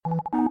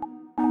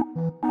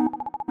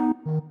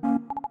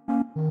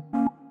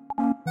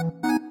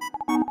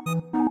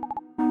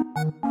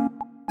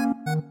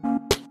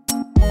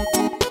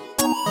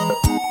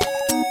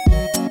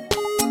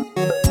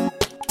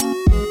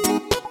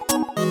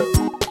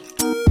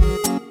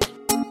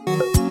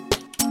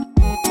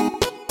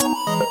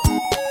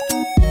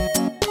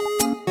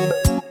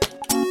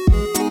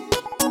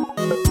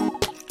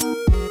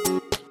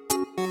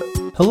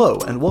Hello,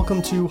 and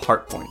welcome to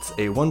Heart Points,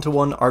 a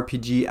one-to-one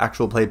RPG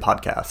actual play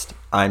podcast.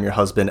 I'm your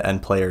husband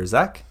and player,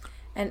 Zach.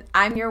 And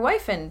I'm your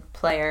wife and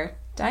player,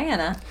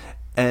 Diana.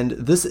 And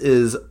this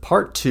is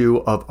part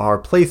 2 of our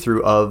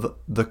playthrough of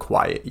The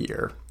Quiet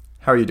Year.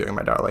 How are you doing,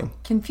 my darling?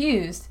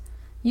 Confused.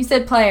 You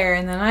said player,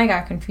 and then I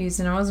got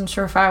confused, and I wasn't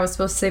sure if I was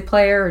supposed to say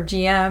player or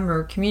GM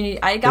or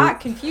community. I got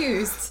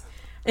confused,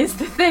 is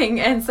the thing,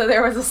 and so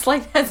there was a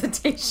slight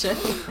hesitation.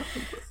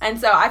 And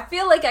so I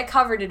feel like I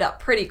covered it up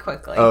pretty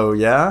quickly. Oh,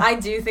 yeah? I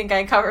do think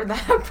I covered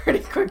that up pretty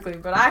quickly,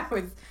 but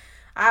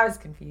I was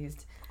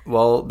confused.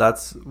 Well,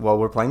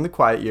 we're playing The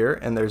Quiet Year,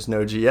 and there's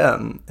no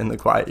GM in The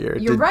Quiet Year.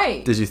 You're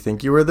right. Did you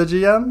think you were the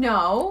GM?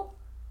 No,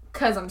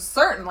 because I'm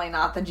certainly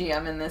not the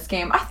GM in this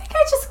game. I think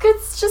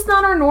it's just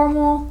not our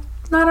normal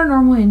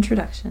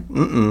introduction.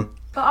 Mm-mm.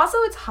 But also,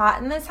 it's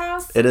hot in this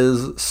house. It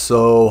is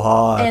so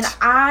hot. And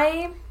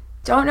I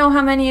don't know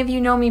how many of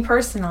you know me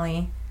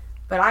personally,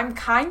 but I'm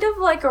kind of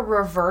like a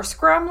reverse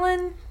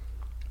gremlin.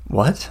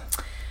 What?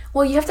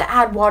 Well, you have to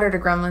add water to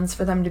gremlins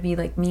for them to be,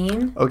 like,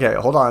 mean. Okay,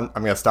 hold on.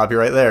 I'm going to stop you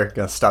right there.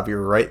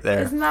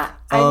 Isn't that...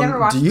 I never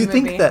watched the movie. Do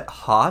you think that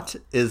hot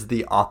is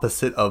the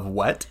opposite of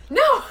wet?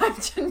 No,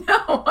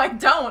 I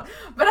don't.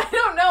 But I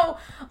don't know.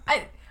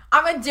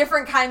 I'm a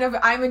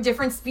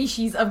different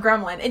species of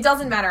gremlin. It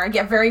doesn't matter. I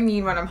get very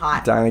mean when I'm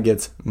hot. Diana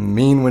gets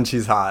mean when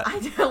she's hot.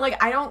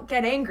 I don't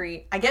get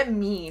angry. I get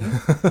mean.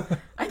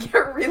 I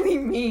get really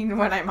mean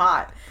when I'm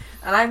hot.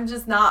 And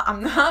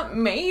I'm not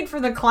made for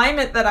the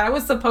climate that I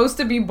was supposed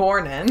to be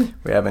born in.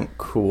 We haven't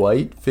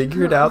quite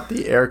figured out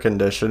the air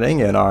conditioning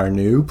in our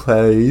new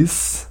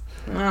place.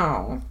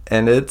 No.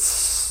 And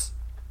it's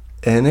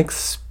an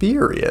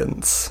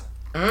experience.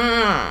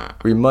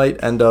 We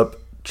might end up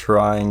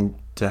trying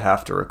to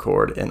have to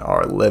record in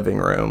our living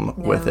room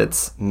with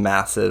its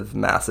massive,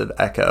 massive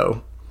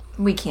echo.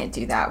 We can't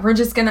do that.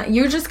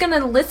 You're just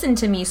gonna listen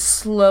to me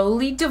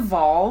slowly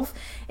devolve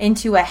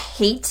into a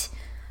hate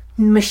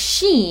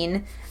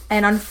machine,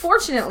 and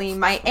unfortunately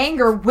my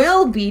anger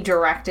will be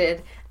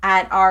directed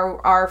at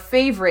our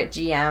favorite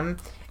GM,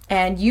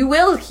 and you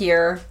will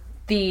hear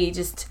the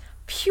just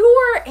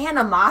pure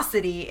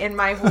animosity in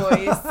my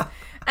voice.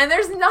 And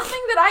there's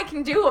nothing that I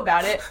can do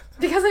about it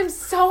because I'm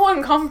so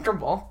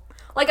uncomfortable.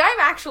 Like, I'm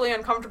actually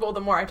uncomfortable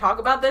the more I talk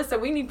about this, so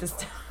we need to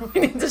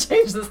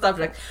change the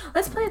subject.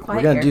 Let's play a quiet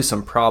We're going to year. do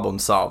some problem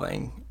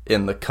solving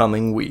in the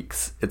coming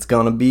weeks. It's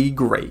going to be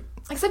great.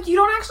 Except you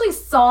don't actually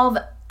solve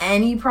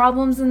any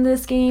problems in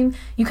this game.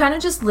 You kind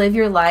of just live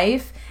your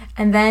life,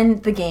 and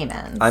then the game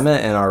ends. I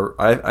meant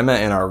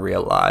in our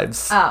real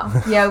lives.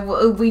 Oh, yeah,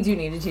 we do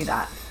need to do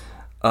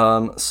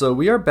that. So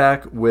we are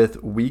back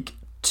with week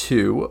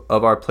 2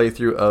 of our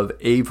playthrough of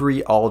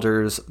Avery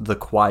Alder's The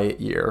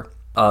Quiet Year.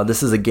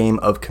 This is a game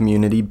of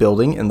community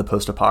building in the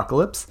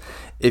post-apocalypse.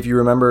 If you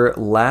remember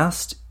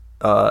last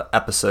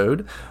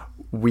episode,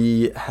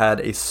 we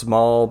had a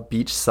small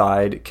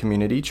beachside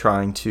community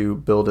trying to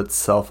build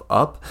itself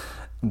up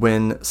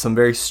when some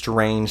very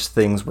strange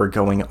things were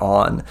going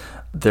on.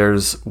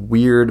 There's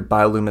weird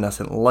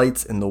bioluminescent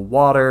lights in the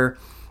water.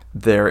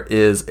 There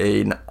is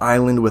an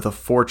island with a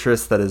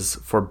fortress that is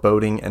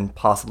foreboding and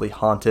possibly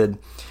haunted.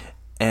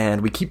 And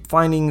we keep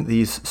finding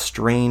these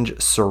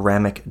strange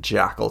ceramic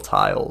jackal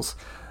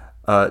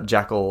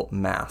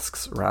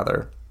masks,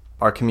 rather.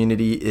 Our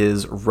community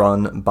is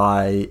run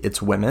by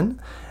its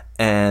women,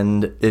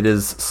 and it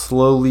is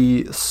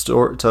slowly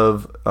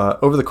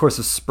over the course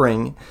of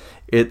spring,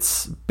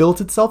 it's built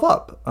itself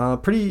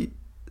up pretty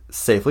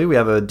safely. We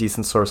have a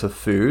decent source of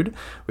food,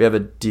 we have a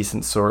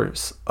decent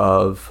source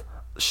of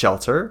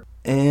shelter,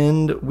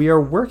 and we are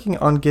working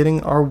on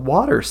getting our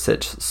water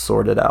sitch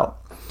sorted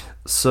out.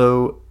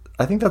 So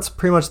I think that's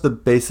pretty much the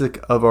basis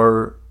of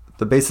our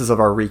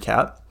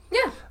recap.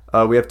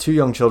 Yeah. We have 2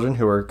 young children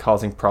who are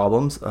causing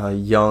problems,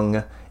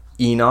 young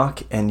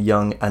Enoch and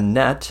young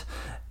Annette,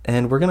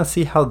 and we're going to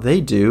see how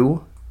they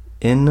do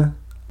in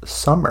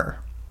summer.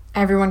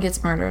 Everyone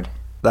gets murdered.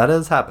 That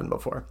has happened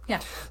before. Yeah.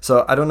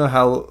 So I don't know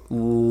how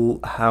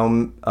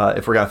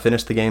if we're going to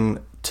finish the game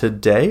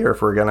today or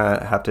if we're going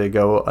to have to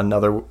go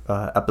another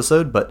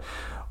episode, but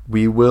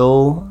we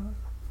will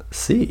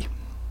see.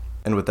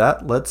 And with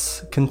that,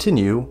 let's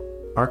continue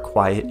our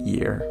quiet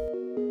year.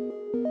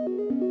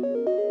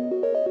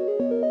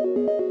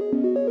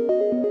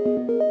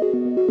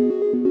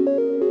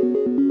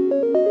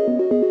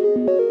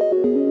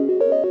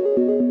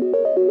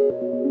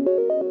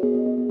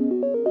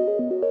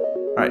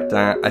 All right,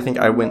 Diana, I think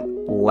I went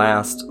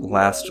last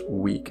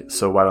week,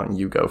 so why don't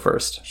you go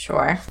first?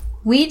 Sure.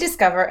 We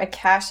discover a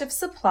cache of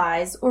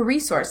supplies or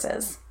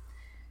resources.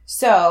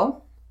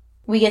 So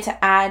we get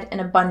to add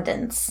an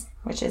abundance,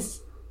 which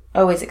is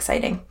always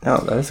exciting. Oh,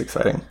 that is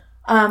exciting.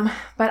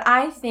 But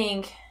I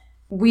think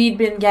we'd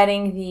been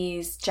getting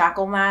these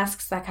jackal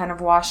masks that kind of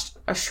washed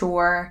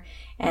ashore,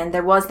 and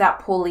there was that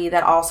pulley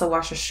that also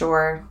washed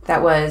ashore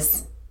that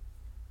was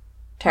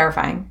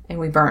terrifying, and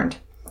we burned.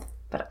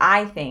 But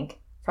I think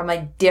from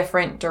a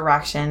different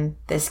direction,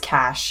 this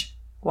cache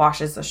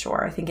washes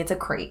ashore. I think it's a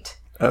crate.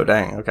 Oh,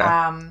 dang. Okay.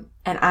 And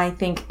I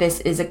think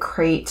this is a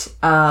crate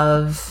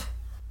of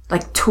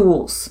like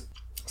tools.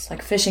 It's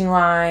like fishing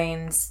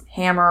lines,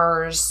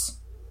 hammers,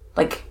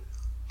 like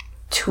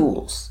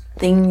tools.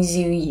 Things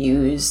you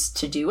use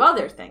to do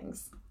other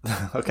things.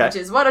 Okay. Which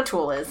is what a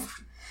tool is.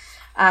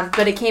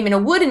 But it came in a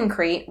wooden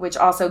crate, which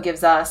also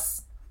gives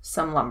us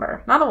some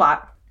lumber. Not a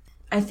lot.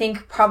 I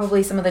think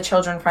probably some of the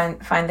children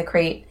find the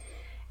crate,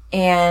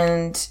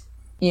 and,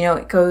 you know,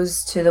 it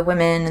goes to the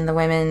women, and the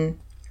women,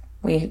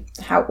 we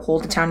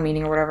hold a town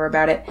meeting or whatever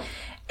about it.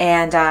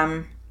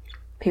 And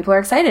people are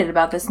excited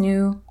about this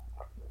new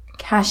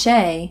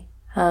cachet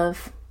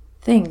of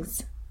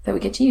things that we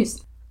get to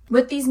use.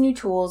 With these new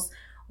tools,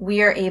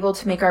 we are able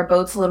to make our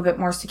boats a little bit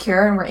more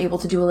secure, and we're able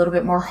to do a little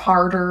bit more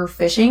harder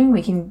fishing.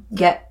 We can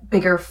get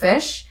bigger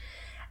fish.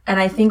 And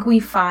I think we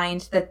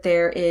find that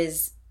there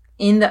is,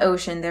 in the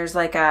ocean, there's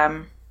like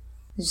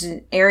there's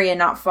an area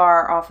not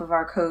far off of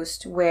our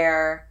coast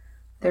where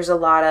there's a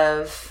lot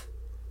of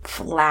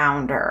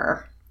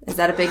flounder. Is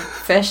that a big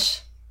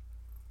fish?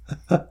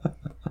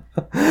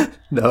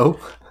 No.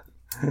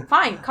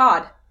 Fine,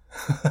 cod.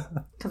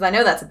 Because I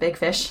know that's a big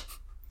fish.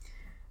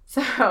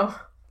 So...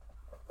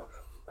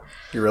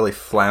 You're really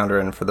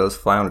floundering for those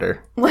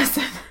flounder.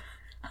 Listen,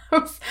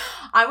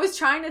 I was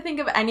trying to think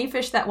of any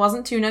fish that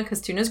wasn't tuna,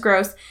 because tuna's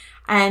gross,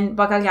 and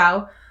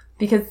bacalhau,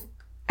 because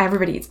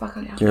everybody eats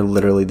bacalhau. You're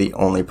literally the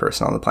only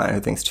person on the planet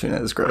who thinks tuna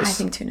is gross. I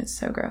think tuna's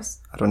so gross.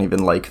 I don't even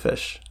like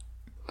fish.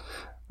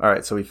 All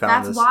right, so we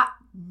found this. That's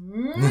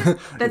why...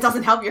 that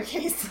doesn't help your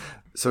case.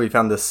 So we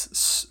found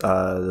this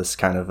this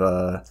kind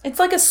of... It's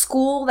like a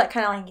school that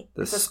kind of like...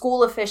 It's a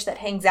school of fish that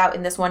hangs out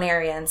in this one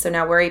area, and so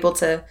now we're able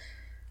to...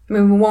 I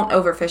mean, we won't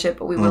overfish it,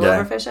 but we will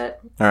overfish it.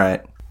 All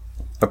right.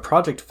 A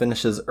project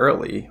finishes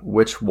early.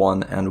 Which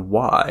one and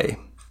why?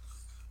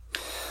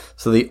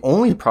 So the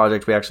only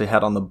project we actually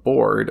had on the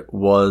board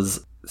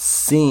was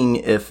seeing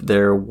if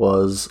there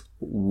was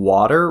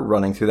water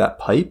running through that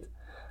pipe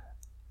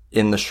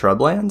in the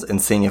shrublands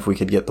and seeing if we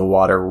could get the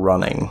water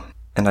running.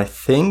 And I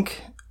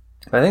think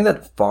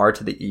that far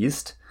to the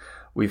east,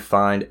 we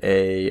find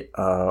a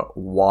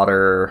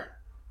water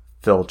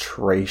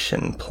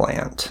filtration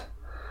plant.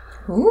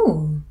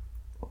 Ooh.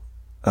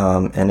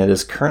 And it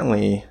is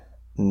currently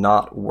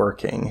not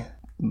working,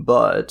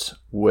 but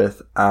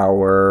with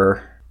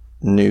our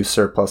new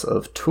surplus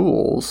of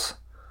tools,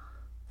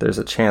 there's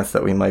a chance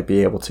that we might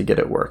be able to get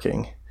it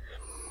working.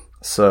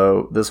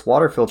 So this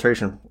water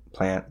filtration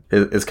plant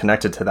is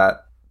connected to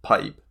that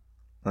pipe,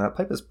 and that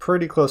pipe is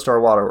pretty close to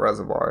our water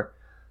reservoir.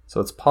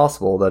 So it's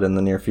possible that in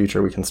the near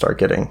future we can start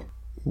getting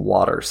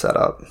water set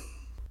up.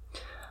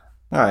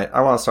 All right, I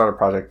want to start a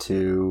project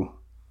to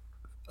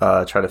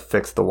try to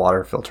fix the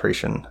water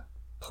filtration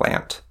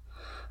plant.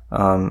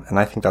 And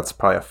I think that's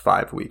probably a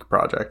 5-week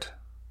project.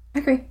 I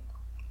agree.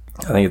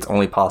 I think it's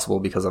only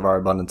possible because of our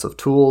abundance of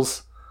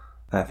tools.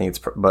 And I think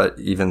but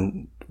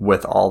even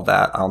with all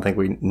that, I don't think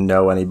we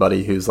know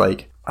anybody who's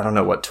like, I don't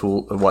know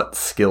what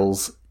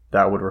skills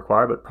that would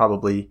require, but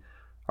probably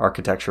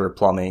architecture,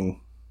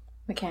 plumbing.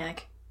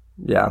 Mechanic.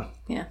 Yeah.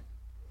 Yeah.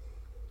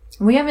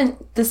 We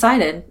haven't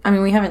decided. I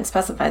mean, we haven't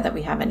specified that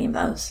we have any of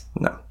those.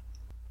 No.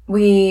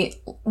 We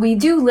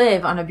do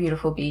live on a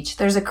beautiful beach.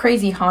 There's a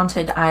crazy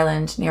haunted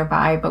island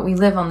nearby, but we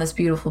live on this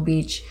beautiful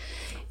beach.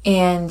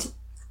 And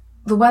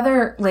the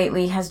weather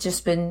lately has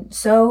just been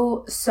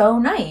so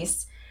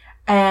nice.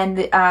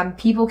 And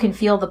people can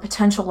feel the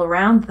potential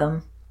around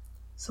them.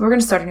 So we're going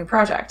to start a new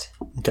project.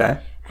 Okay.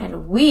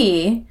 And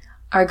we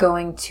are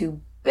going to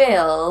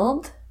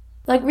build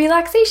like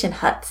relaxation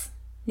huts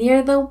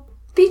near the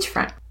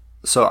beachfront.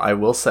 So I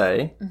will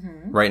say,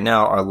 right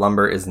now our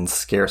lumber is in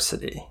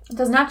scarcity. It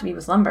doesn't have to be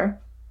with lumber.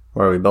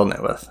 What are we building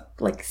it with?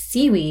 Like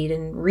seaweed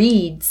and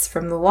reeds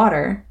from the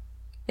water.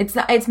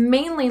 It's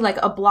mainly like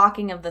a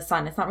blocking of the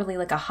sun. It's not really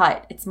like a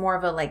hut. It's more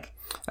of a like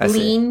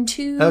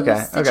lean-to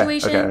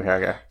situation.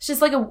 Okay. It's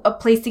just like a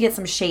place to get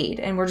some shade,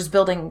 and we're just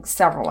building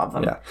several of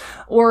them. Yeah.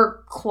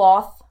 Or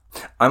cloth.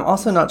 I'm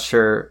also not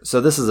sure.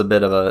 So this is a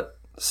bit of a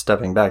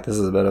stepping back. This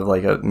is a bit of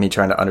like me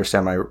trying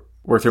to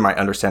work through my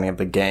understanding of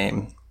the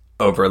game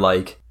over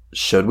like,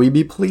 should we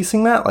be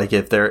policing that? Like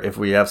if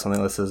we have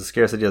something listed as a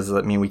scarcity, does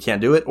that mean we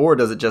can't do it? Or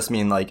does it just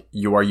mean like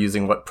you are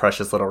using what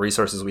precious little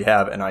resources we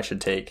have and I should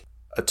take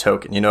a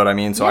token? You know what I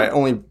mean? So yeah. I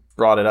only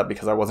brought it up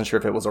because I wasn't sure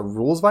if it was a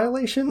rules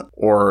violation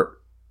or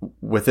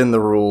within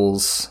the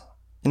rules.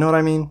 You know what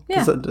I mean?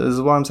 Yeah.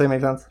 Does what I'm saying make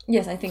sense?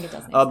 Yes, I think it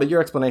does. But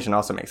your explanation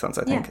also makes sense,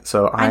 I think. Yeah.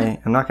 So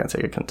I am not going to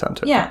take a contempt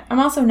to it. Yeah,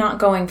 I'm also not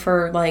going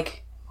for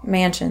like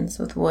mansions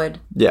with wood.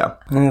 Yeah,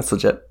 I think that's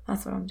legit.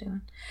 That's what I'm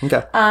doing.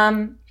 Okay.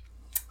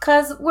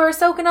 Because we're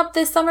soaking up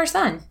this summer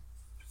sun.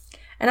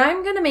 And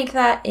I'm going to make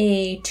that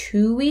a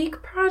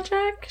 2-week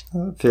project.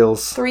 It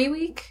feels...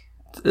 3-week?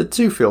 It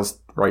too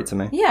feels right to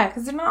me. Yeah,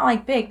 because they're not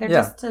like big. They're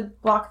just to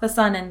block the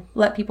sun and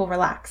let people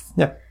relax.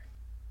 Yeah.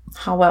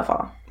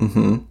 However,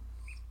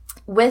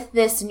 with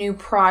this new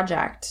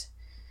project,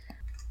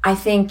 I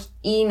think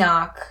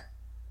Enoch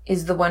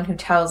is the one who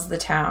tells the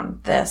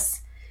town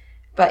this.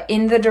 But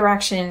in the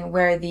direction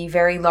where the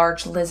very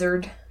large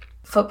lizard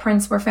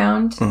footprints were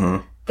found,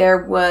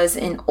 there was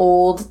an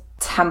old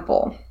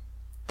temple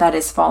that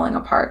is falling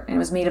apart. And it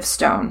was made of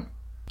stone.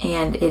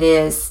 And it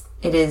is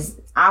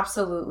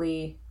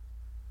absolutely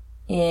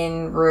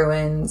in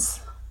ruins.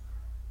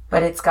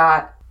 But it's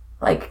got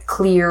like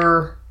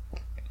clear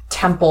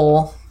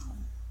temple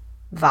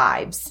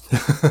vibes.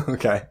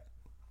 Okay.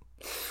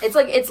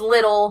 It's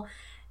little.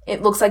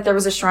 It looks like there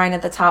was a shrine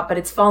at the top, but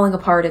it's falling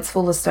apart. It's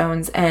full of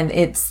stones, and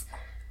it's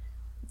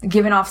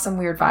giving off some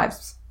weird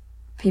vibes.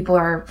 People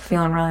are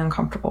feeling really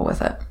uncomfortable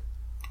with it.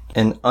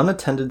 An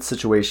unattended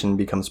situation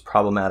becomes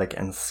problematic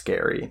and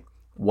scary.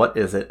 What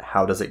is it?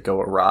 How does it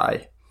go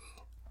awry?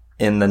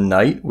 In the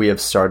night, we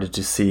have started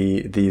to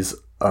see these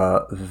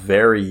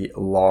very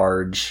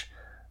large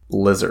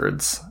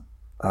lizards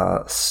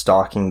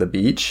stalking the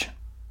beach.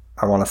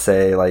 I want to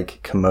say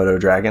like Komodo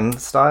dragon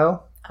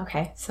style.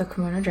 Okay, so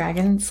Komodo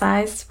dragon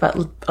sized, but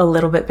a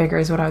little bit bigger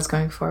is what I was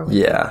going for.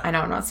 Yeah. I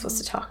know I'm not supposed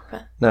to talk,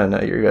 but... No,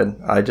 you're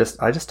good. I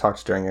just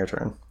talked during your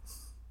turn.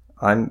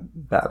 I'm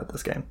bad at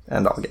this game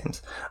and all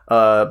games.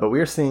 But we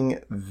are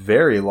seeing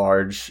very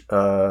large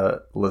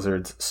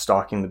lizards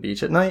stalking the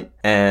beach at night.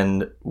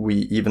 And we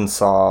even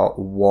saw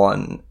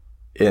one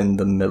in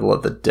the middle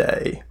of the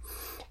day.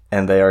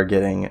 And they are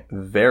getting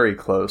very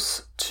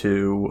close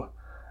to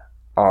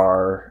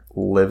our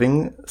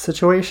living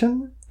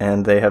situation.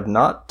 And they have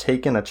not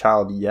taken a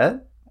child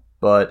yet.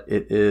 But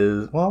it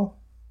is, well,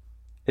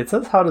 it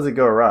says, how does it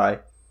go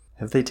awry?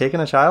 Have they taken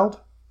a child?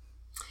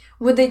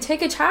 Would they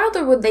take a child,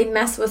 or would they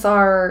mess with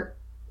our,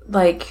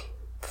 like,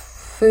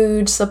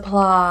 food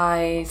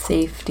supply,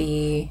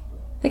 safety?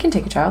 They can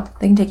take a child.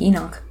 They can take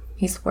Enoch.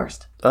 He's the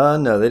worst.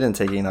 No, they didn't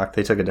take Enoch.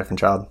 They took a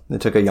different child. They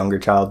took a younger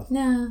child.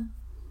 No.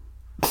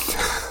 You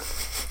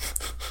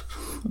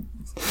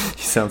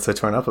sound so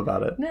torn up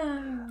about it.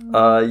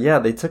 No. Yeah,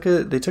 they took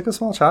a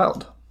small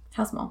child.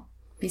 How small?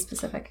 Be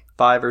specific.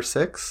 5 or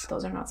 6.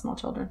 Those are not small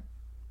children.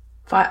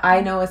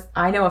 I know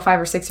a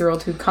 5 or 6 year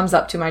old who comes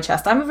up to my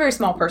chest. I'm a very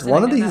small person.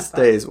 One of these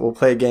days, we'll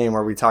play a game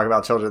where we talk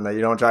about children that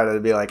you don't try to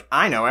be like,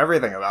 I know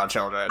everything about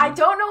children. I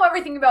don't know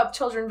everything about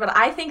children, but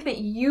I think that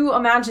you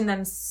imagine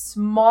them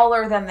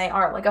smaller than they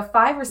are. Like a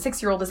 5 or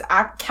 6 year old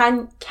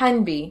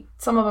can be.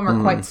 Some of them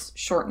are quite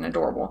short and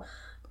adorable.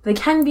 They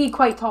can be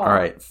quite tall. All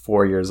right,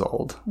 4 years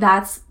old.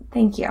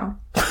 Thank you.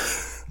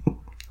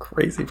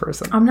 Crazy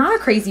person. I'm not a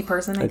crazy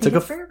person. They took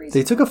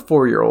a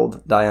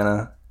 4-year-old,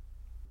 Diana,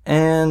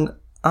 and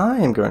I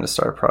am going to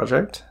start a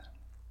project.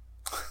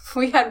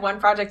 We had one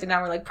project and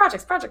now we're like,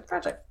 project.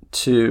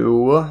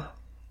 To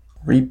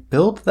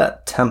rebuild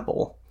that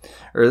temple.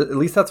 Or at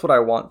least that's what I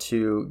want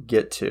to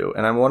get to.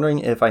 And I'm wondering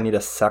if I need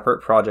a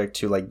separate project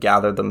to like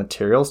gather the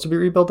materials to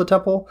rebuild the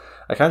temple.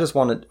 I kind of just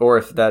want to, or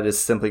if that is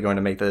simply going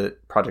to make the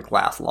project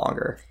last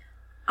longer.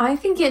 I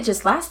think it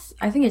just lasts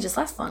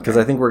longer. Because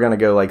I think we're going to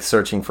go like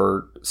searching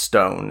for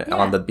stone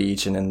on the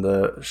beach and in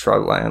the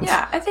shrublands.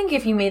 Yeah, I think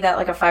if you made that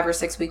like a 5 or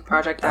 6 week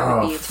project, that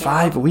would be attainable.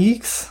 5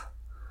 weeks?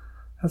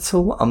 That's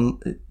so long.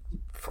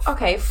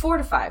 Okay, 4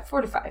 to 5.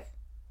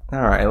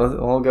 All right,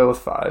 we'll go with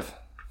 5.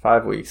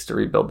 5 weeks to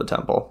rebuild the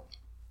temple.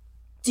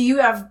 Do you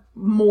have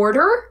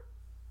mortar?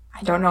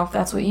 I don't know if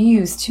that's what you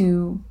use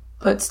to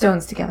put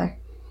stones together.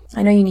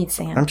 I know you need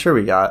sand. I'm sure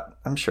we got.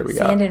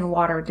 Sand and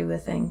water do a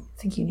thing.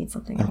 I think you need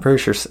something else. I'm pretty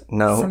sure.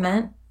 No.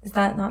 Cement? Is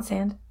that not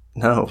sand?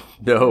 No.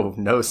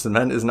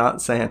 Cement is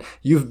not sand.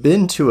 You've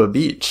been to a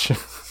beach.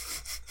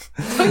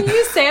 Don't you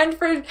use sand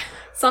for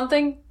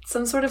something?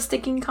 Some sort of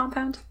sticking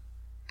compound?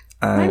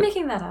 Am I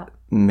making that up?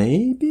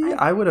 Maybe.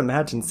 I would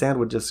imagine sand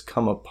would just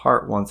come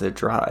apart once it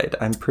dried.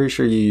 I'm pretty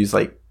sure you use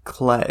like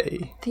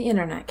clay. The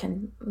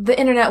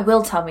internet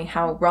will tell me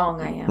how wrong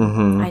I am.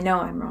 Mm-hmm. I know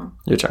I'm wrong.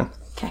 Your turn.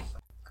 Okay.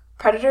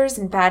 Predators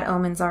and bad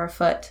omens are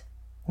afoot.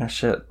 Oh,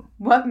 shit.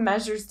 What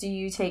measures do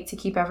you take to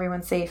keep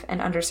everyone safe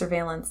and under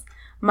surveillance?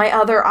 My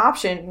other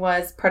option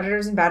was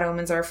predators and bad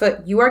omens are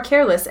afoot. You are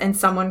careless and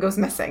someone goes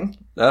missing.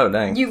 Oh,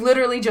 dang. You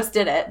literally just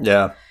did it.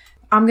 Yeah.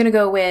 I'm going to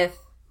go with,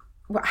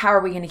 how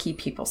are we going to keep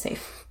people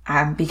safe?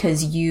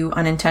 Because you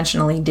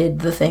unintentionally did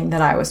the thing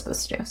that I was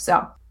supposed to do.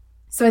 So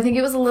I think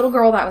it was a little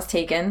girl that was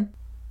taken.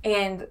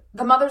 And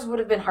the mothers would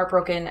have been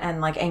heartbroken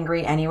and like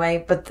angry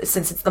anyway. But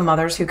since it's the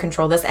mothers who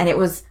control this, and it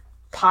was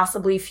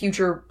possibly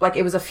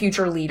it was a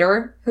future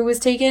leader who was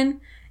taken,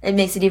 it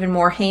makes it even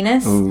more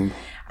heinous. Ooh.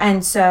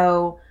 And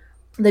so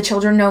the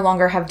children no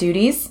longer have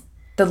duties.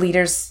 The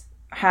leaders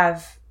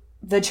have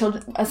the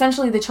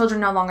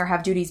children no longer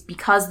have duties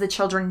because the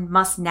children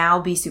must now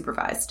be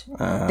supervised.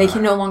 They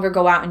can no longer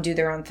go out and do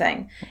their own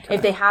thing. Okay.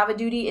 If they have a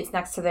duty, it's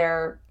next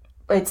to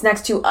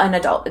an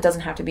adult. It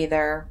doesn't have to be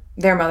their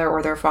mother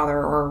or their father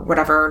or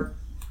whatever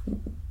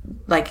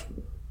like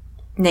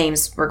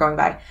names we're going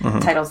by,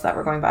 titles that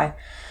we're going by.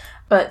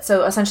 But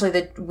so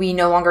essentially we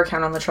no longer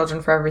count on the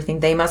children for everything.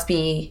 They must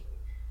be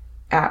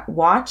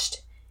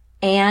watched.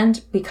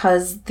 And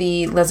because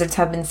the lizards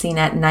have been seen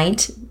at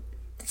night,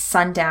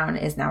 sundown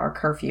is now a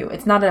curfew.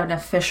 It's not an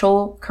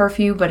official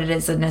curfew, but it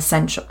is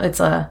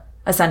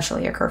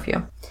essentially a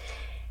curfew.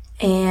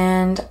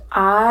 And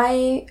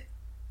I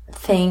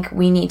think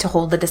we need to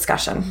hold the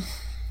discussion.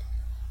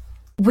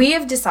 We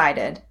have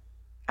decided,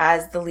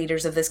 as the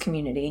leaders of this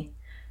community,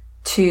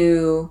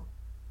 to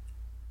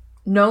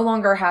no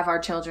longer have our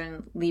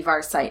children leave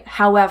our site.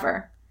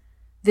 However,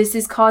 this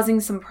is causing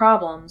some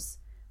problems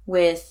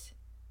with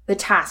the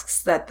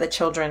tasks that the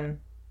children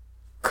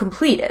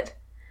completed.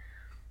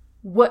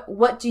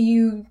 What do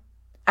you,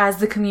 as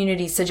the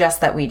community,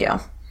 suggest that we do?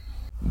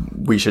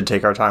 We should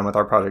take our time with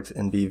our projects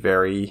and be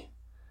very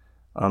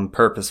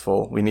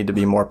purposeful. We need to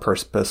be more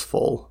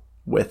purposeful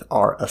with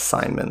our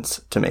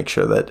assignments to make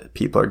sure that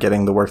people are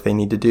getting the work they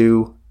need to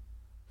do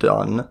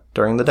done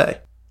during the day.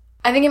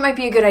 I think it might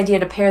be a good idea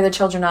to pair the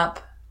children up,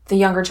 the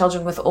younger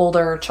children with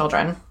older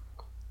children,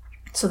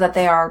 so that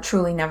they are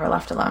truly never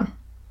left alone.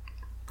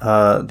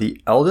 The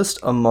eldest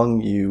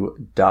among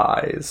you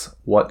dies.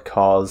 What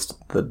caused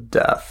the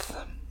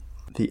death?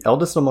 The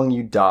eldest among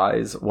you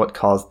dies. What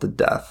caused the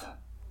death?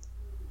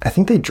 I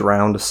think they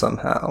drowned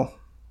somehow,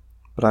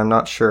 but I'm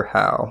not sure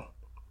how.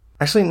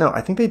 Actually, no,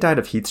 I think they died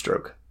of heat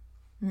stroke.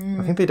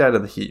 I think they died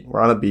of the heat. We're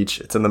on a beach.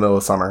 It's in the middle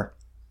of summer.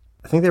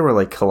 I think they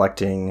were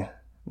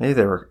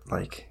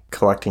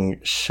collecting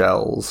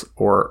shells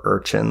or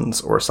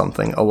urchins or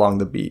something along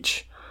the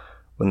beach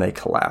when they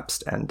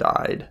collapsed and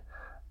died.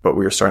 But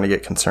we were starting to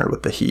get concerned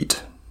with the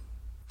heat.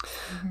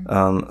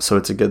 So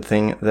it's a good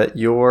thing that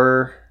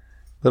your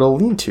little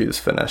lean-to is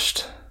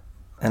finished.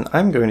 And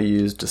I'm going to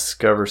use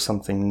Discover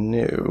Something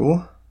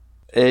New.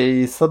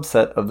 A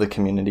subset of the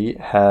community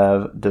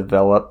have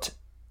developed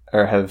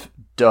or have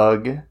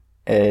dug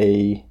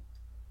a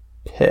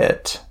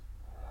pit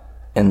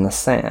in the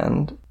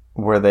sand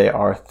where they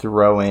are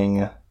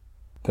throwing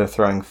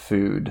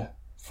food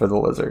for the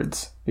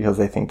lizards because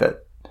they think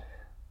that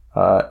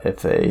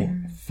if they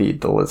feed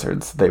the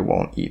lizards, they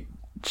won't eat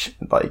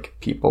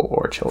people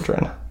or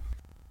children.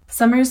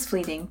 Summer is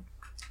fleeting.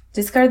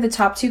 Discard the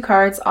top 2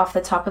 cards off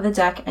the top of the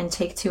deck and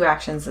take 2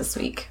 actions this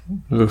week.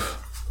 Oof.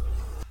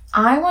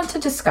 I want to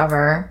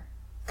discover,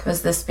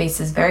 because this space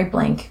is very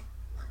blank,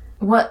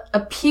 what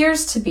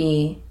appears to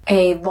be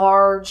a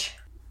large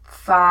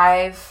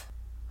 5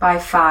 by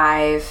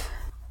 5.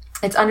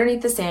 It's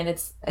underneath the sand.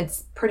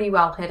 It's pretty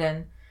well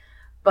hidden,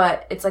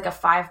 but it's like a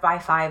 5 by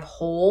 5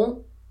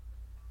 hole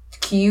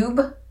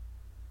cube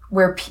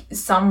where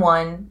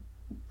someone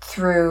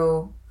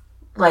threw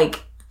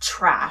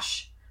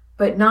trash,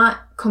 but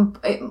not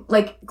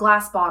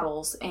glass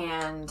bottles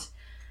and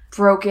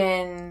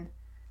broken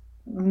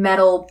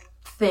metal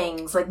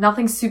things,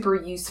 nothing super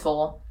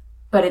useful,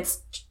 but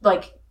it's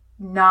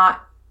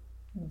not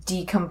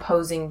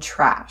decomposing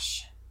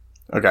trash.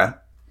 Okay.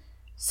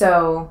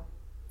 So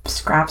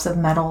scraps of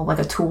metal,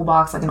 a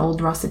toolbox, an old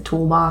rusted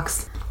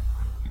toolbox.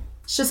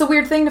 It's just a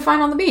weird thing to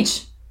find on the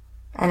beach.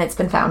 And it's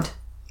been found.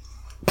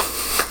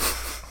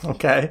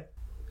 Okay.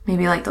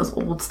 Maybe those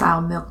old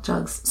style milk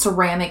jugs.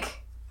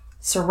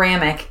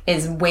 Ceramic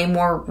is way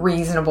more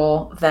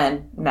reasonable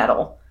than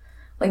metal.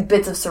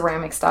 Bits of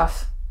ceramic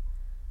stuff.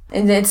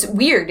 And it's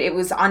weird. It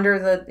was under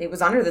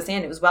the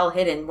sand. It was well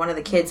hidden. One of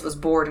the kids was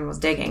bored and was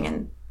digging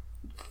and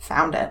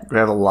found it. We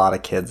have a lot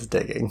of kids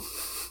digging.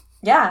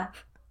 Yeah.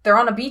 They're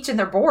on a beach and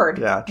they're bored.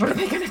 Yeah. True. What are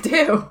they going to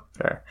do?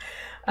 Fair.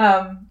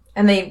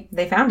 And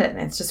they found it,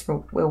 and it's just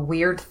a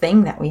weird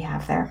thing that we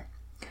have there.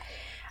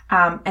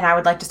 And I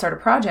would like to start a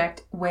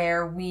project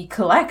where we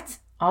collect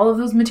all of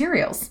those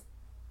materials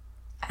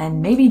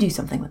and maybe do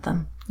something with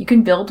them. You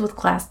can build with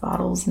glass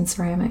bottles and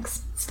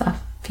ceramics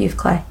stuff if you have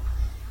clay.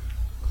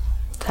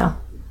 So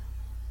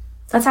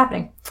that's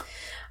happening.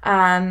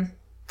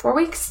 4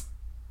 weeks?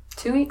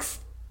 2 weeks?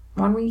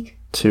 1 week?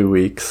 2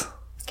 weeks.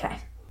 Okay.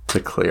 To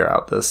clear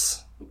out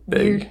this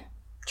big weird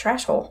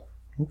trash hole.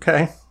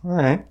 Okay. All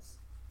right.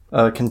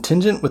 A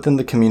contingent within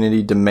the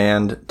community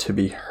demand to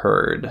be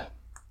heard.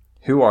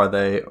 Who are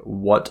they?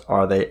 What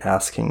are they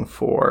asking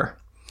for?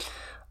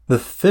 The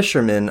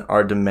fishermen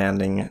are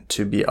demanding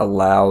to be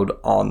allowed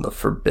on the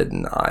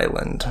Forbidden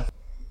Island.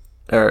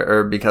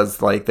 Or because,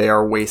 they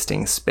are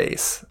wasting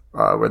space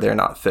where they're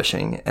not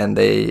fishing, and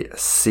they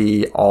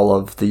see all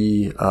of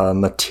the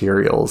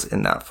materials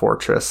in that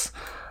fortress,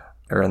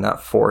 or in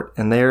that fort,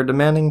 and they are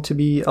demanding to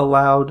be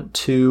allowed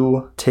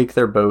to take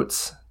their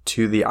boats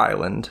to the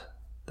island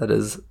that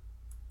is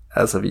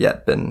as of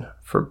yet been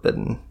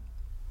forbidden.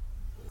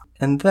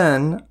 And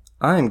then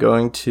I'm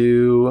going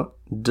to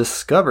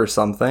discover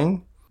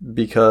something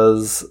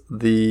because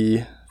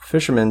the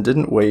fishermen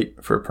didn't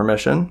wait for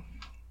permission.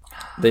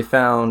 They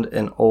found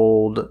an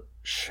old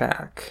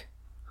shack.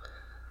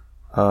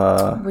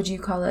 Would you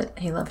call it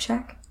a love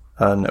shack?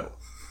 No,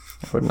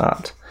 I would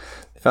not.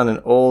 They found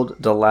an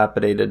old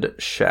dilapidated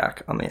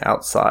shack on the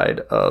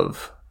outside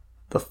of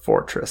the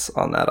fortress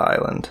on that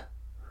island.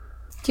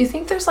 Do you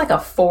think there's a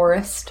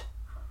forest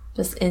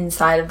just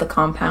inside of the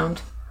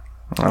compound?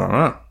 I don't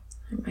know.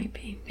 It might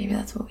be. Maybe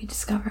that's what we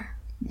discover.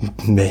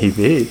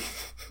 Maybe.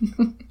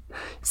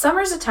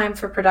 Summer's a time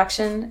for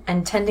production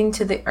and tending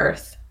to the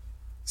earth.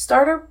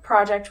 Start a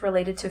project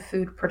related to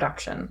food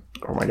production.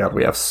 Oh my god,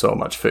 we have so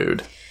much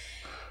food.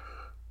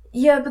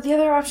 Yeah, but the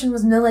other option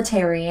was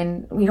military,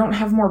 and we don't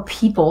have more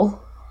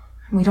people.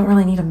 We don't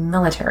really need a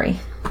military.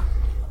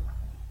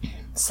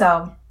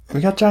 So... we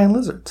got giant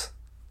lizards.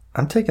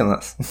 I'm taking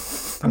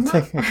this. I'm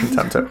taking a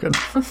contempt token.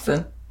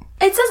 Listen.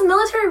 It says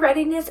military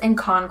readiness and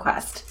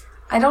conquest.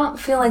 I don't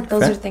feel like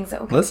those are things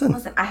that... Okay,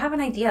 listen, I have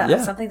an idea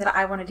of something that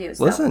I want to do.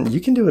 So. Listen, you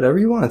can do whatever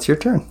you want. It's your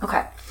turn.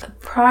 Okay. The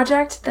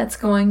project that's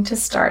going to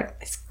start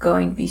is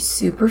going to be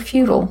super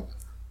feudal,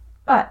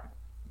 but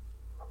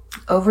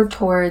over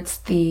towards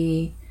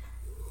the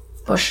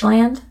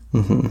bushland,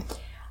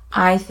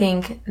 I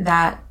think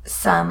that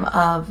some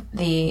of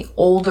the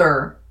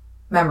older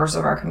members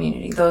of our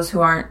community, those who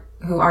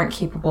aren't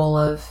capable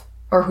of,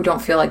 or who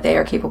don't feel like they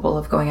are capable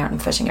of going out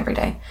and fishing every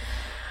day,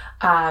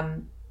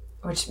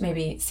 which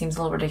maybe seems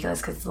a little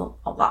ridiculous because it's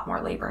a lot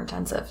more labor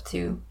intensive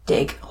to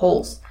dig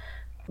holes.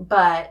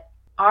 But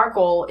our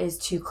goal is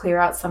to clear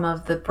out some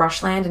of the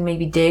brushland and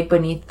maybe dig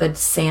beneath the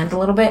sand a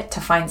little bit to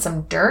find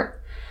some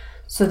dirt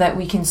so that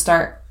we can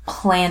start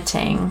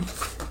planting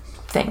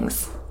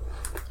things.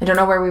 I don't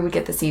know where we would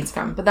get the seeds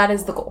from, but that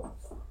is the goal.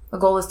 The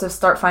goal is to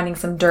start finding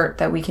some dirt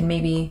that we can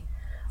maybe,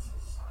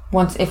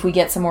 if we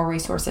get some more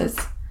resources,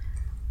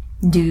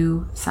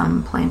 do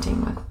some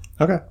planting with.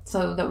 Okay.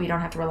 So that we don't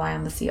have to rely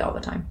on the sea all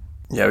the time.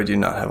 Yeah, we do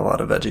not have a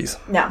lot of veggies.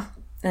 No.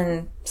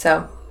 And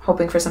so,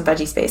 hoping for some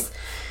veggie space.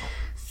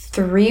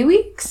 3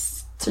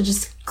 weeks to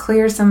just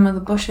clear some of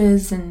the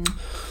bushes and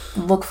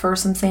look for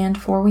some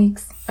sand. 4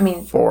 weeks.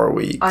 4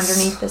 weeks.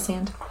 Underneath the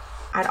sand.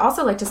 I'd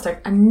also like to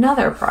start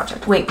another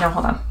project. Wait, no,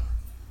 hold on.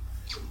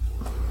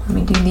 Let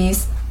me do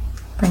these.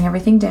 Bring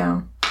everything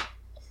down.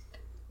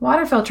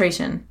 Water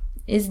filtration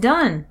is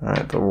done. All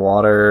right, the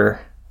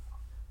water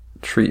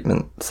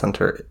treatment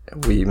center,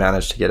 we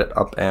managed to get it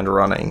up and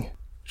running,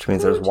 which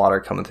means there's water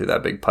coming through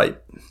that big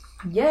pipe.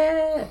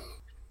 Yeah.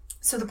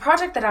 So the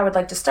project that I would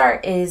like to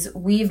start is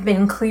we've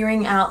been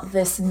clearing out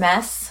this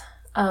mess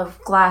of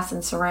glass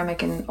and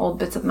ceramic and old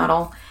bits of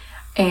metal,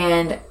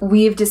 and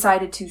we've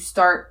decided to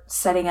start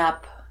setting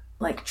up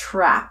like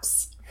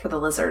traps for the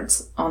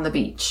lizards on the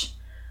beach.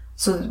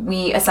 So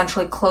we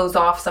essentially close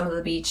off some of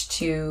the beach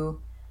to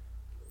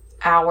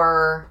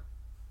our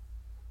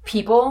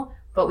people,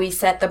 but we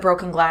set the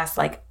broken glass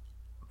like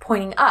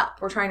pointing up.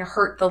 We're trying to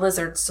hurt the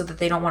lizards so that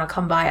they don't want to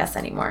come by us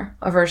anymore.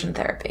 Aversion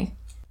therapy.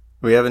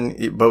 We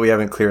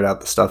haven't cleared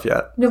out the stuff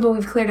yet. No, but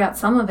we've cleared out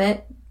some of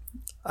it.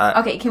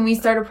 Okay, can we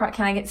start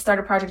start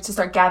a project to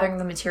start gathering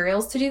the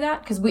materials to do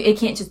that? Because it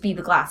can't just be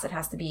the glass. It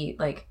has to be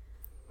like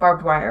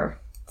barbed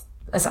wire,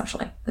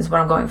 essentially, is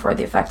what I'm going for,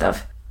 the effect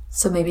of.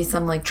 So maybe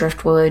some like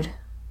driftwood,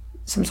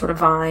 some sort of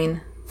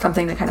vine,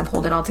 something to kind of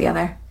hold it all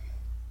together.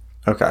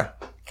 Okay.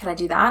 Can I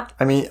do that?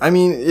 I mean,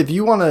 if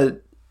you want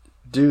to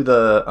do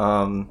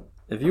the,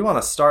 if you want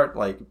to start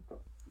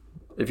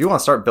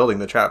building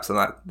the traps,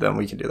 then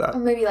we can do that. Or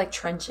maybe like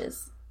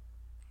trenches.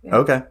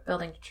 Okay.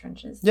 Building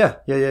trenches. Yeah.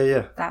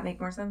 That make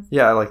more sense?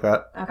 Yeah, I like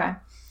that. Okay.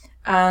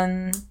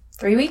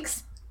 3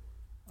 weeks?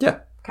 Yeah.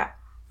 Okay.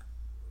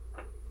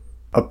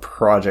 A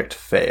project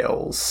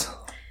fails.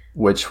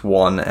 Which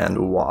one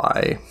and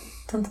why?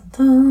 Dun,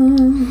 dun,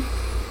 dun.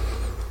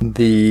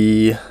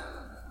 The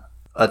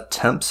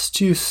attempts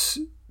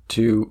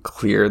to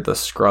clear the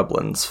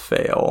scrublands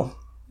fail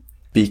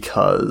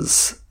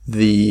because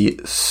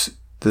the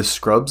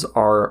scrubs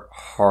are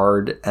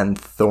hard and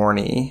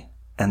thorny,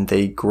 and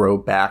they grow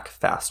back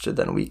faster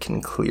than we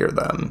can clear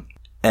them.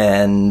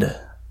 And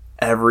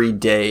every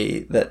day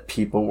that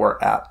people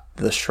were at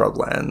the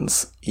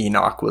shrublands,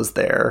 Enoch was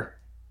there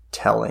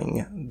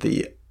telling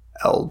the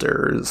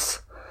elders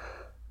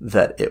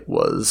that it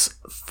was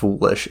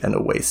foolish and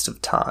a waste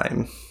of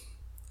time,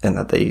 and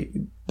that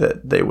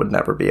they would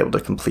never be able to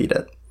complete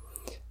it.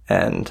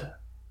 And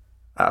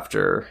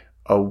after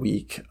a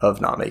week of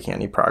not making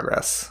any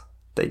progress,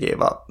 they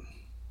gave up.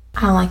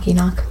 I don't like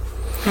Enoch.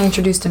 I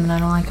introduced him and I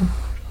don't like him.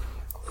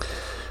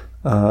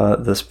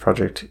 This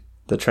project,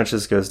 the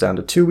trenches, goes down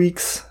to 2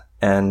 weeks,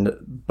 and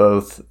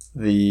both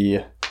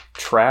the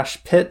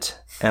trash pit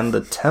and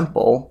the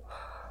temple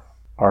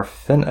are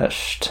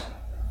finished.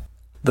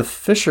 The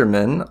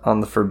fishermen on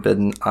the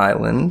Forbidden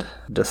Island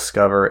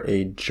discover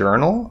a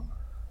journal,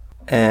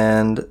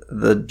 and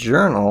the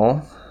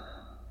journal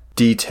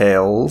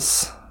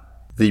details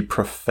the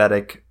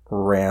prophetic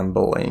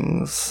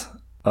ramblings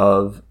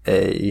of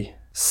a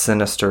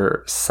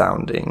sinister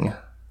sounding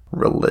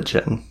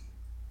religion.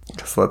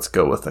 Because let's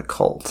go with a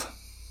cult.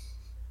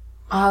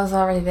 I was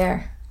already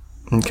there.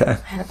 Okay. I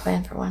had a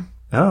plan for one.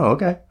 Oh,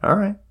 okay. All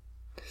right.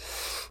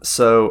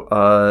 So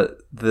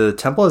the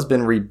temple has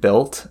been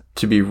rebuilt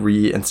to be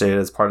reinstated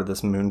as part of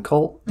this moon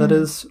cult that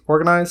is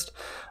organized.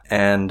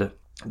 And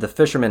the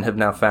fishermen have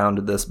now found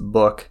this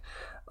book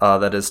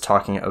that is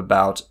talking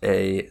about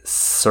a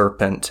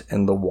serpent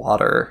in the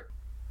water.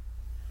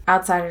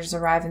 Outsiders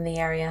arrive in the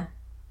area.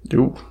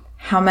 Ooh.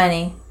 How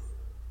many?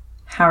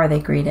 How are they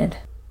greeted?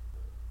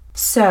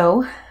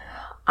 So,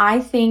 I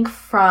think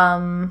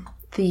from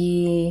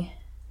the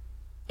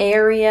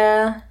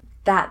area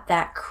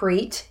that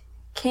crate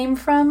came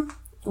from,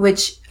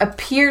 which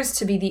appears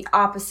to be the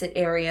opposite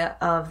area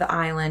of the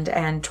island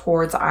and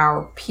towards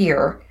our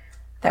pier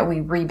that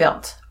we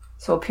rebuilt.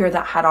 So a pier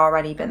that had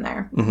already been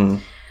there. Mm-hmm.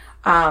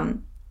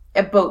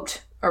 A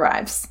boat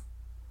arrives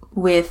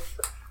with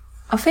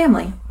a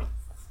family.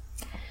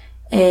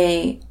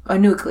 a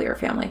nuclear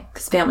family,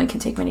 because family can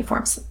take many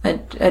forms.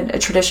 A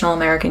traditional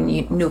American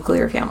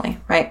nuclear family,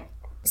 right?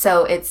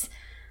 So it's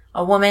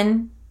a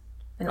woman,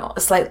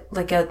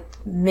 like a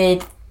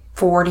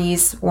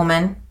mid-40s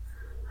woman,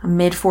 a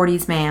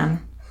mid-40s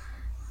man,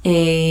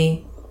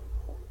 a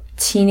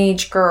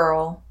teenage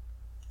girl,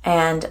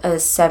 and a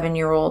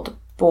 7-year-old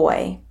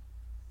boy.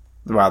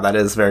 Wow, that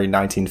is very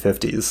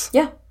 1950s.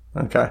 Yeah.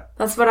 Okay.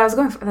 That's what I was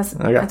going for.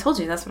 Okay. I told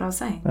you that's what I was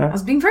saying. Right. I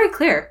was being very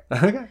clear.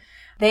 Okay.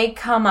 They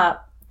come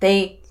up.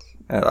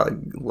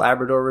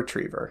 Labrador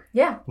Retriever.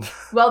 Yeah.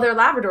 Well, their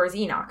Labrador is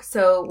Enoch.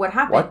 So what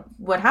happened?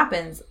 What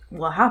happened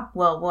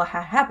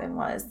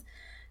was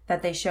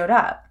that they showed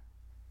up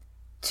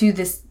to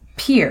this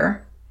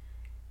pier,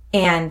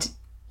 and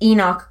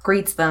Enoch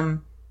greets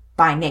them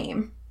by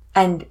name,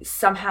 and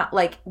somehow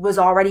was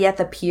already at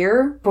the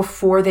pier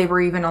before they were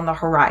even on the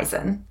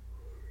horizon.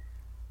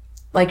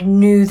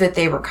 Knew that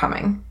they were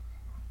coming.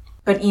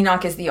 But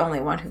Enoch is the only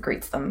one who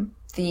greets them.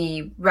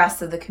 The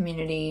rest of the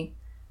community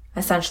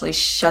essentially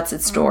shuts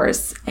its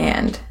doors,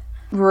 and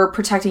we're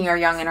protecting our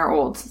young and our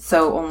old,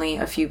 so only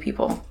a few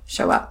people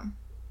show up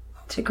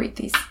to greet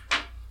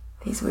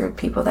these weird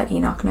people that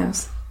Enoch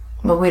knows.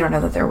 Well, we don't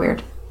know that they're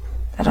weird.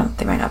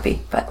 They might not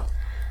be, but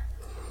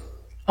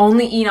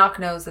only Enoch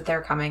knows that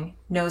they're coming,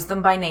 knows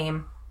them by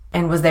name,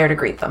 and was there to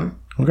greet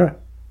them. Okay.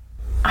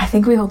 I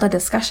think we hold a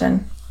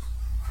discussion.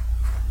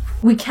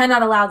 We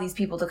cannot allow these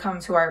people to come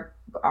to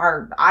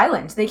our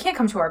island. They can't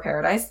come to our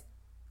paradise.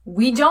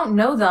 We don't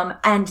know them,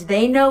 and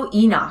they know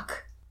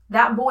Enoch.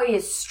 That boy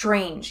is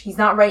strange. He's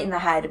not right in the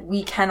head.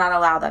 We cannot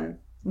allow them.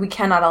 We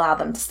cannot allow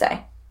them to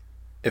stay.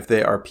 If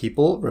they are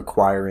people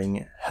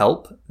requiring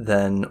help,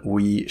 then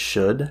we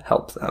should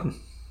help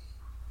them.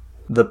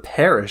 The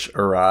parish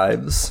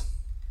arrives.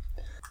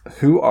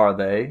 Who are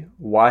they?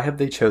 Why have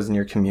they chosen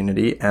your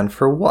community, and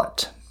for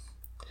what?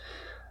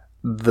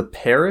 The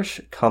parish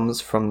comes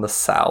from the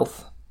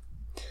south,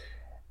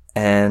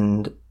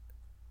 and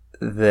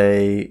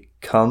they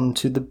come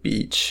to the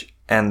beach,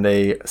 and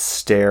they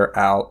stare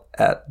out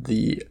at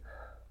the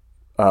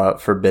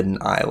Forbidden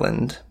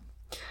Island,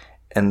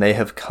 and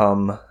they've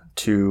come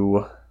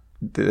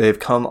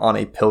on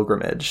a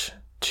pilgrimage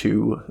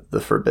to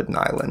the Forbidden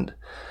Island,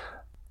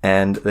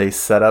 and they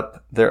set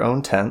up their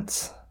own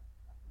tents.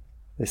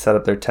 They set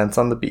up their tents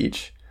on the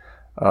beach,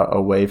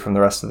 away from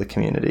the rest of the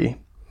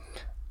community,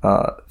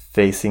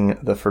 facing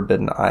the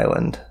Forbidden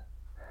Island,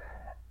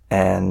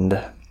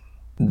 and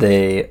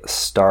they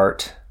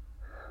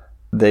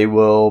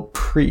will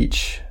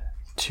preach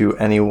to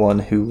anyone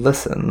who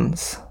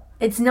listens.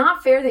 It's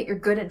not fair that you're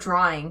good at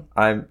drawing.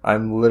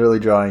 I'm literally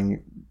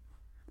drawing.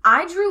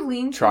 I drew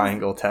lean-tos.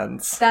 Triangle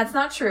tents. That's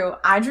not true.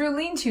 I drew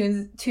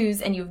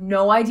lean-tos, and you have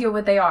no idea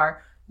what they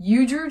are.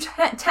 You drew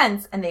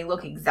tents, and they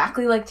look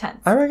exactly like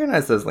tents. I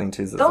recognize those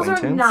lean-tos as Those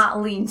lean-tos. are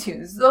not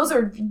lean-tos. Those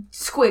are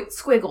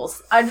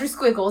squiggles. I drew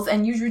squiggles,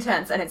 and you drew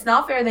tents, and it's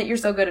not fair that you're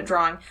so good at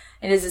drawing.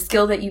 It is a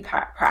skill that you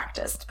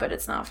practiced, but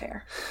it's not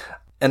fair.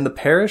 And the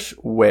parish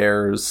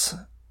wears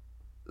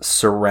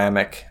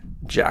ceramic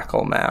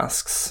jackal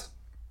masks,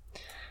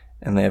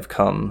 and they have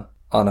come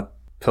on a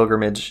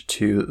pilgrimage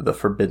to the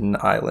Forbidden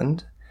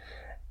Island,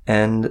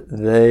 and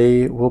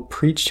they will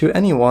preach to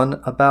anyone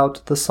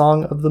about the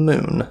Song of the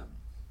Moon.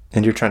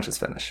 And your trenches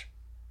finish.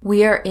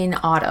 We are in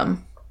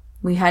autumn.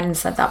 We hadn't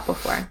said that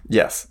before.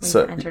 Yes.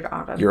 We entered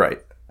autumn. You're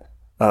right.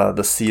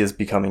 The sea is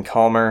becoming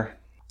calmer.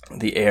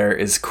 The air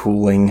is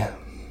cooling.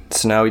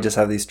 So now we just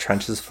have these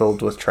trenches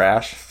filled with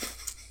trash.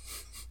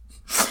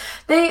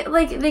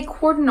 They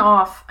cordon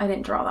off. I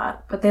didn't draw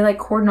that, but they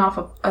cordon off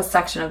a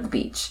section of the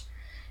beach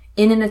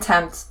in an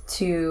attempt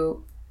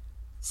to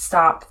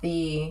stop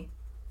the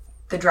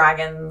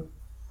dragon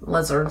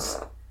lizards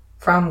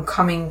from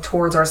coming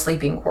towards our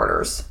sleeping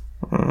quarters.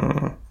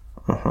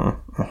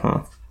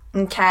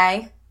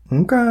 Okay.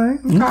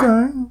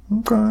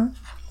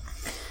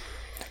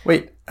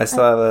 Wait, I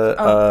still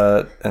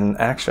have an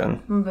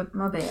action.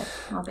 My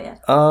bad.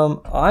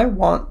 I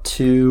want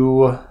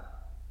to.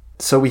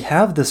 So we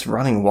have this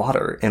running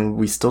water, and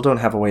we still don't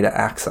have a way to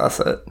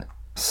access it.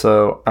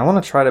 So I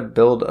want to try to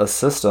build a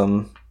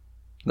system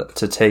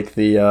to take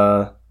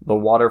the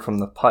water from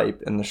the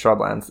pipe in the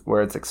shrublands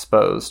where it's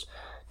exposed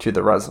to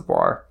the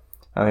reservoir.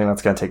 I think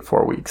that's going to take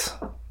 4 weeks.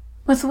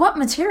 With what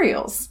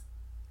materials?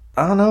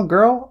 I don't know,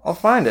 girl. I'll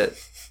find it.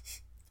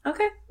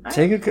 Okay.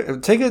 Take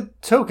a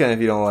token if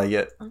you don't like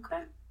it.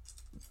 Okay.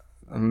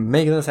 I'm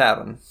making this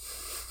happen.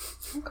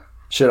 Okay.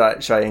 Should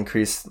I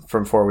increase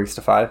from 4 weeks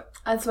to 5?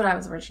 That's what I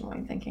was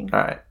originally thinking.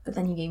 All right. But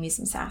then you gave me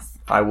some sass.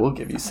 I will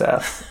give you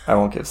sass. I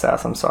won't give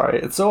sass. I'm sorry.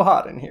 It's so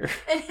hot in here.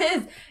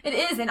 It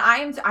is, and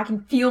I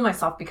can feel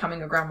myself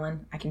becoming a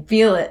gremlin. I can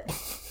feel it.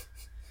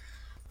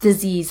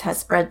 Disease has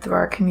spread through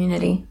our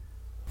community,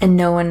 and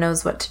no one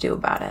knows what to do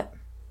about it.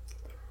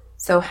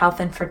 So health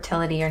and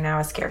fertility are now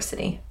a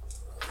scarcity.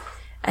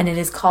 And it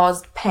has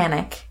caused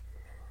panic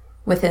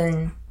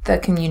within the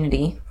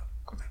community,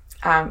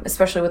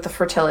 especially with the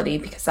fertility,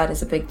 because that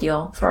is a big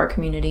deal for our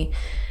community.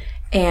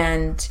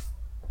 And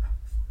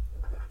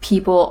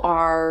people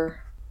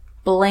are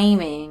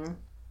blaming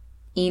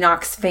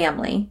Enoch's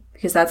family,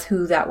 because that's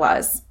who that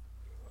was.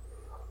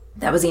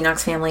 That was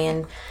Enoch's family,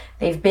 and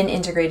they've been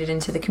integrated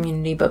into the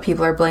community, but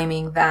people are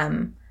blaming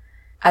them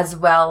as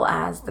well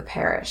as the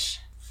parish.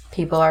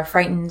 People are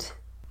frightened,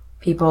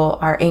 people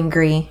are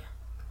angry,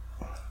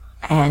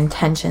 and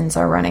tensions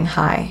are running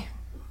high.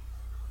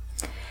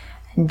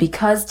 And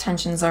because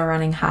tensions are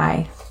running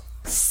high,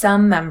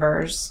 some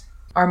members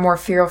are more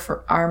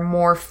fearful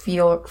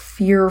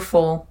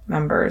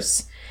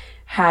members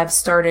have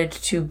started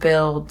to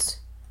build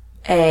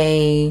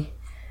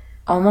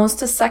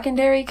almost a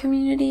secondary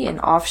community, an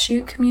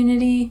offshoot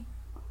community,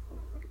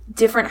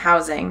 different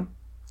housing.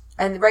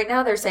 And right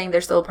now they're saying they're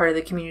still a part of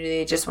the community.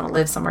 They just want to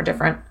live somewhere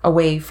different,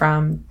 away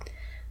from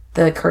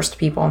the cursed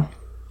people.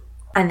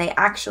 And they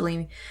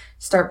actually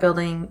start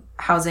building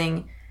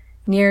housing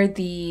near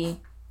the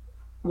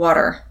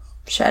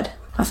watershed.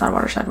 That's not a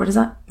watershed. What is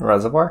that?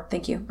 Reservoir?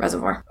 Thank you.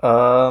 Reservoir.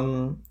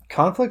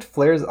 Conflict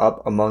flares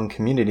up among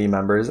community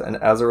members, and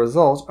as a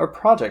result, a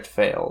project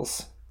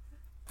fails.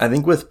 I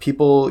think with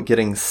people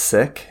getting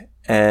sick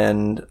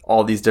and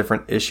all these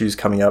different issues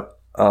coming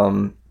up,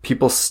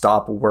 people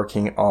stop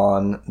working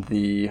on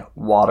the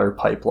water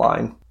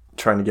pipeline,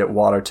 trying to get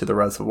water to the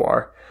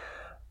reservoir.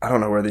 I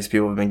don't know where these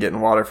people have been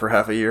getting water for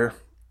half a year,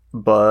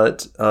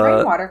 but...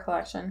 rainwater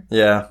collection.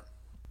 Yeah.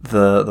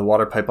 The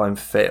water pipeline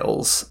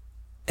fails.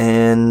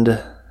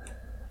 And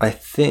I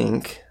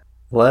think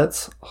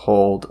let's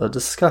hold a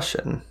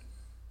discussion.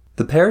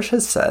 The parish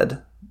has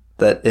said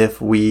that if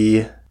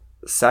we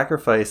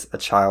sacrifice a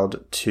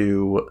child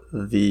to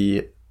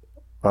the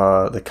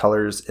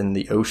colors in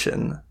the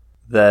ocean,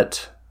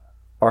 that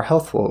our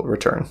health will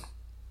return.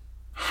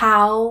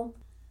 How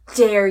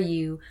dare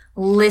you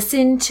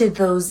listen to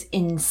those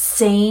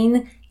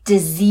insane,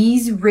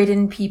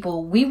 disease-ridden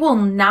people? We will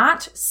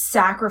not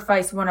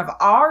sacrifice one of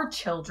our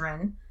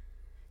children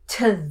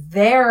to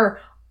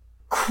their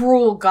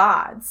cruel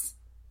gods.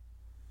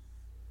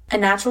 A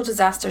natural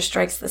disaster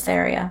strikes this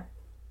area.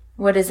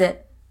 What is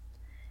it?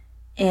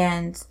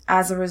 And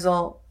as a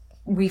result,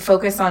 we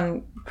focus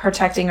on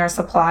protecting our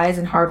supplies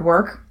and hard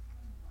work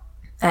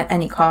at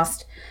any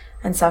cost,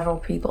 and several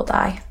people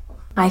die.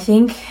 I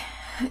think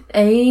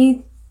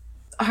a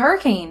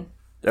hurricane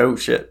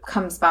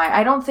comes by.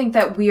 I don't think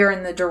that we are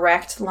in the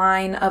direct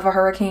line of a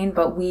hurricane,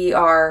 but we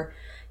are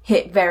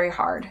hit very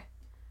hard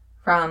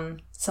from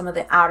some of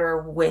the outer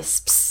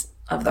wisps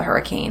of the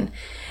hurricane.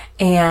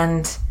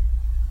 And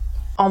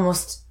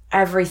almost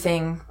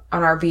everything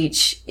on our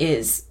beach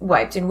is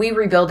wiped. And we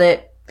rebuild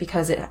it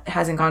because it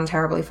hasn't gone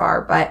terribly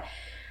far. But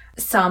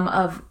some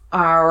of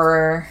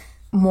our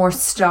more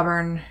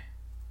stubborn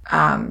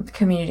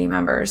community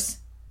members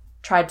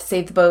tried to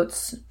save the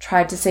boats,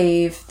 tried to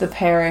save the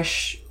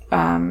parish,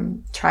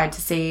 tried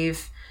to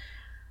save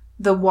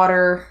the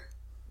water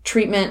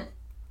treatment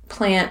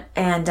plant,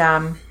 and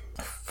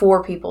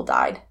 4 people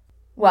died.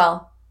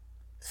 Well,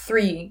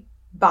 3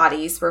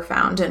 bodies were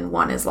found and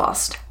 1 is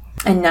lost.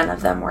 And none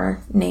of them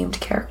were named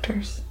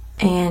characters.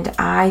 And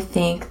I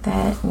think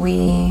that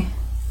we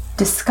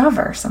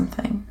discover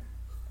something.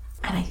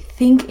 And I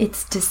think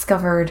it's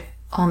discovered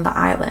on the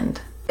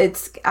island.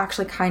 It's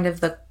actually kind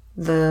of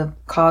the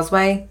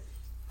causeway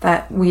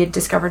that we had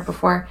discovered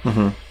before.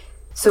 Mm-hmm.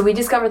 So we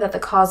discovered that the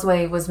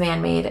causeway was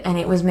man-made, and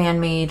it was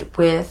man-made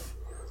with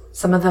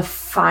some of the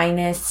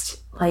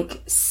finest,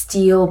 like,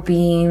 steel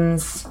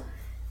beams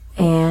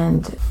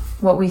and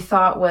what we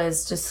thought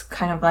was just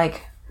kind of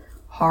like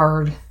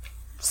hard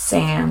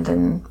sand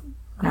and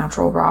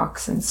natural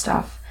rocks and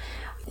stuff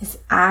is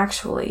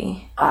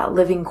actually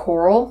living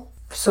coral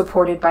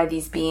supported by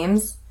these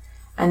beams.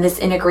 And this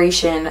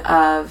integration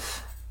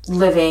of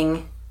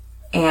living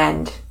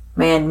and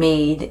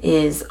man-made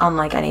is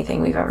unlike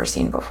anything we've ever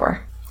seen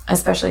before,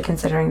 especially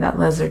considering that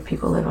lizard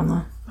people live on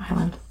the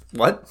island.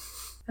 What?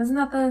 Isn't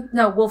that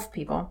no, wolf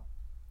people.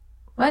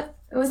 What?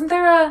 Wasn't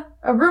there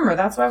a rumor?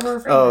 That's why we're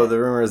afraid of it. The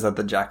rumor is that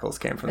the jackals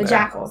came from there. The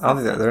jackals. I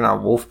don't think they're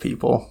not wolf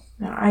people.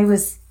 No, I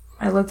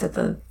looked at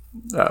the...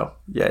 Oh,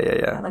 yeah.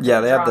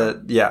 Yeah, they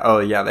have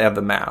they have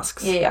the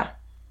masks. Yeah.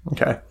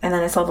 Okay. And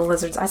then I saw the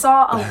lizards. I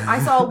saw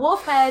a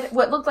wolf head,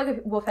 what looked like a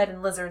wolf head,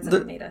 and lizards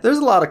and native. There's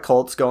a lot of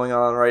cults going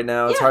on right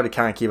now. It's hard to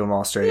kind of keep them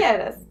all straight. Yeah,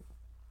 it is.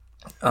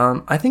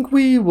 I think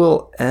we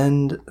will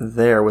end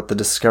there with the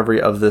discovery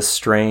of this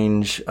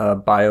strange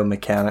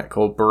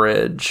biomechanical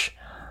bridge.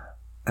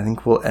 I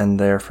think we'll end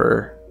there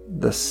for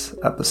this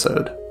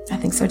episode. I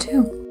think so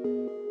too.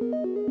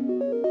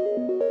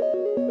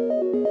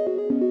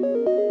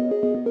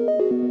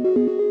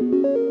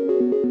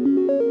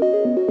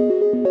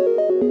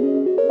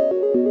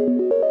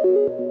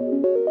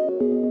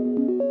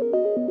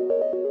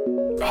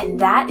 And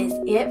that is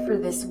it for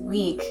this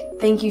week.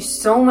 Thank you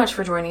so much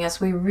for joining us.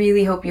 We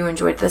really hope you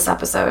enjoyed this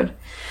episode.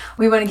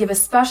 We want to give a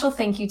special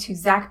thank you to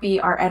Zach B.,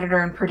 our editor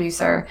and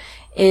producer.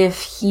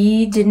 If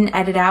he didn't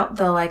edit out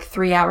the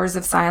 3 hours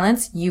of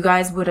silence, you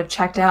guys would have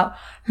checked out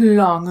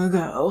long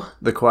ago.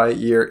 The Quiet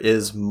Year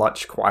is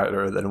much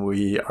quieter than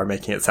we are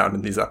making it sound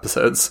in these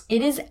episodes.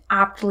 It is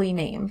aptly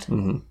named.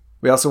 Mm-hmm.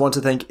 We also want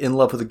to thank In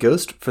Love with a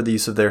Ghost for the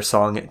use of their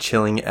song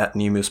Chilling at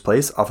Nemu's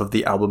Place off of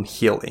the album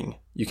Healing.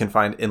 You can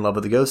find In Love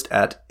with a Ghost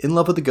at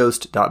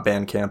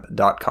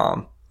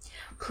inlovewithaghost.bandcamp.com.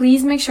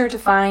 Please make sure to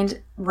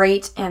find,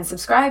 rate, and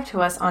subscribe to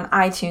us on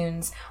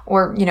iTunes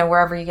or,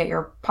 wherever you get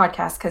your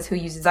podcasts, because who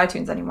uses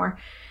iTunes anymore?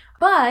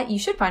 But you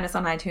should find us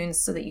on iTunes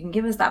so that you can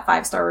give us that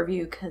 5-star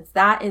review, because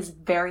that is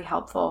very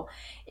helpful.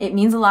 It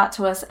means a lot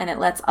to us, and it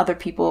lets other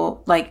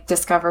people,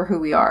 discover who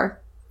we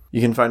are.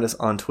 You can find us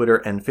on Twitter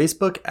and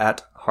Facebook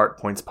at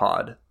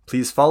HeartPointsPod.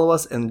 Please follow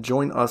us and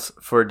join us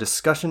for a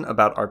discussion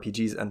about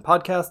RPGs and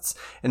podcasts,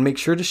 and make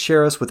sure to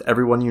share us with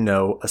everyone you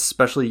know,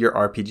 especially your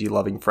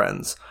RPG-loving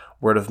friends.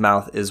 Word of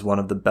mouth is one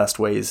of the best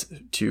ways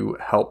to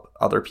help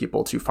other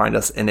people to find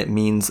us, and it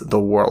means the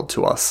world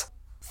to us.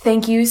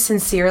 Thank you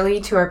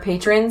sincerely to our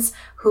patrons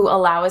who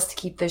allow us to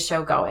keep this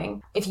show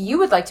going. If you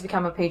would like to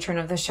become a patron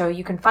of the show,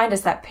 you can find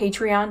us at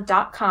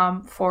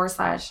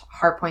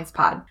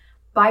patreon.com/HeartPointsPod.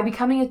 By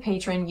becoming a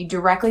patron, you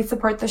directly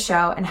support the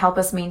show and help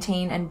us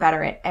maintain and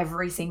better it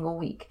every single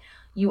week.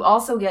 You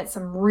also get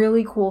some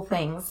really cool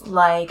things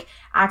like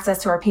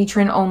access to our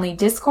patron-only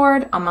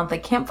Discord, a monthly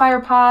campfire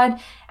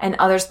pod, and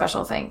other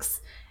special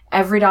things.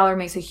 Every dollar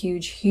makes a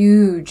huge,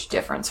 huge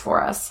difference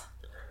for us.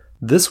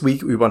 This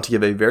week, we want to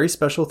give a very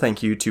special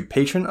thank you to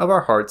patron of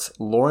our hearts,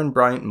 Lauren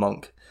Bryant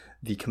Monk,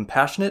 the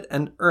compassionate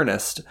and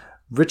earnest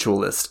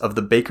ritualist of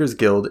the Bakers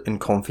Guild in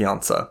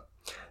Confianza.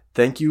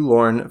 Thank you,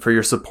 Lauren, for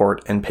your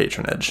support and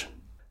patronage.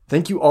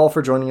 Thank you all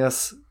for joining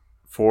us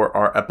for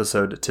our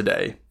episode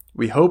today.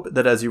 We hope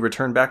that as you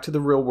return back to the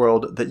real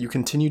world, that you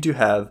continue to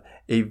have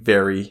a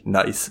very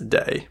nice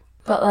day.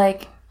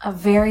 But a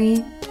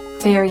very,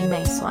 very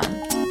nice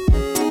one.